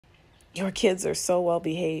Your kids are so well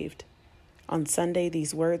behaved. On Sunday,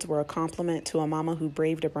 these words were a compliment to a mama who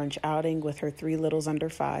braved a brunch outing with her 3 littles under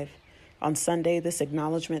 5. On Sunday, this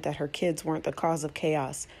acknowledgement that her kids weren't the cause of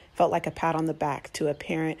chaos felt like a pat on the back to a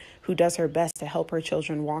parent who does her best to help her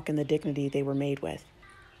children walk in the dignity they were made with.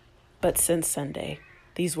 But since Sunday,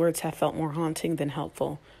 these words have felt more haunting than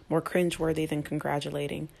helpful, more cringeworthy than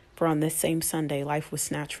congratulating, for on this same Sunday, life was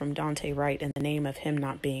snatched from Daunte Wright in the name of him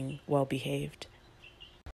not being well behaved.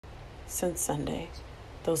 Since Sunday,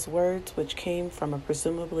 those words, which came from a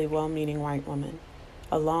presumably well-meaning white woman,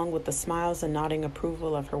 along with the smiles and nodding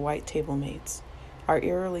approval of her white table mates, are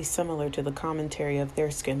eerily similar to the commentary of their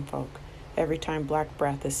skinfolk every time black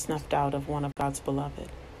breath is snuffed out of one of God's beloved.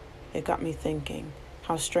 It got me thinking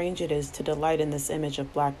how strange it is to delight in this image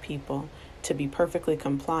of black people, to be perfectly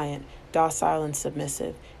compliant, docile and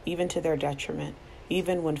submissive, even to their detriment,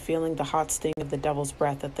 even when feeling the hot sting of the devil's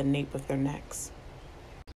breath at the nape of their necks.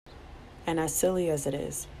 And as silly as it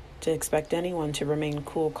is, to expect anyone to remain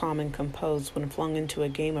cool, calm, and composed when flung into a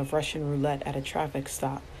game of Russian roulette at a traffic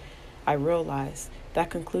stop, I realize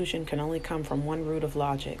that conclusion can only come from one root of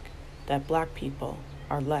logic, that black people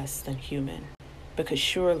are less than human. Because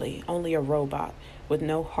surely only a robot with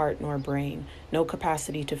no heart nor brain, no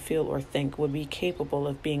capacity to feel or think, would be capable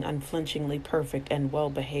of being unflinchingly perfect and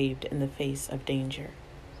well-behaved in the face of danger.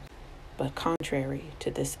 But contrary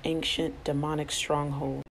to this ancient demonic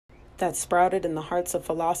stronghold that sprouted in the hearts of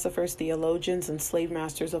philosophers, theologians, and slave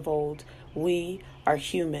masters of old, we are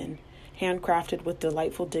human, handcrafted with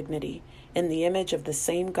delightful dignity, in the image of the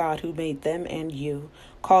same God who made them and you,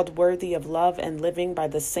 called worthy of love and living by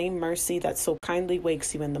the same mercy that so kindly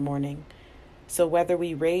wakes you in the morning. So whether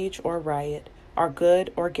we rage or riot, are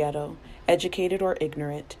good or ghetto, educated or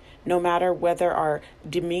ignorant, no matter whether our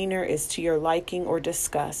demeanor is to your liking or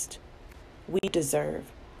disgust, we deserve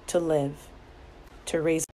to live, to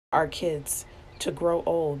raise our kids, to grow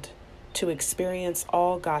old, to experience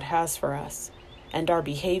all God has for us, and our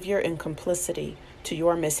behavior in complicity to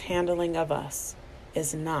your mishandling of us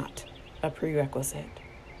is not a prerequisite.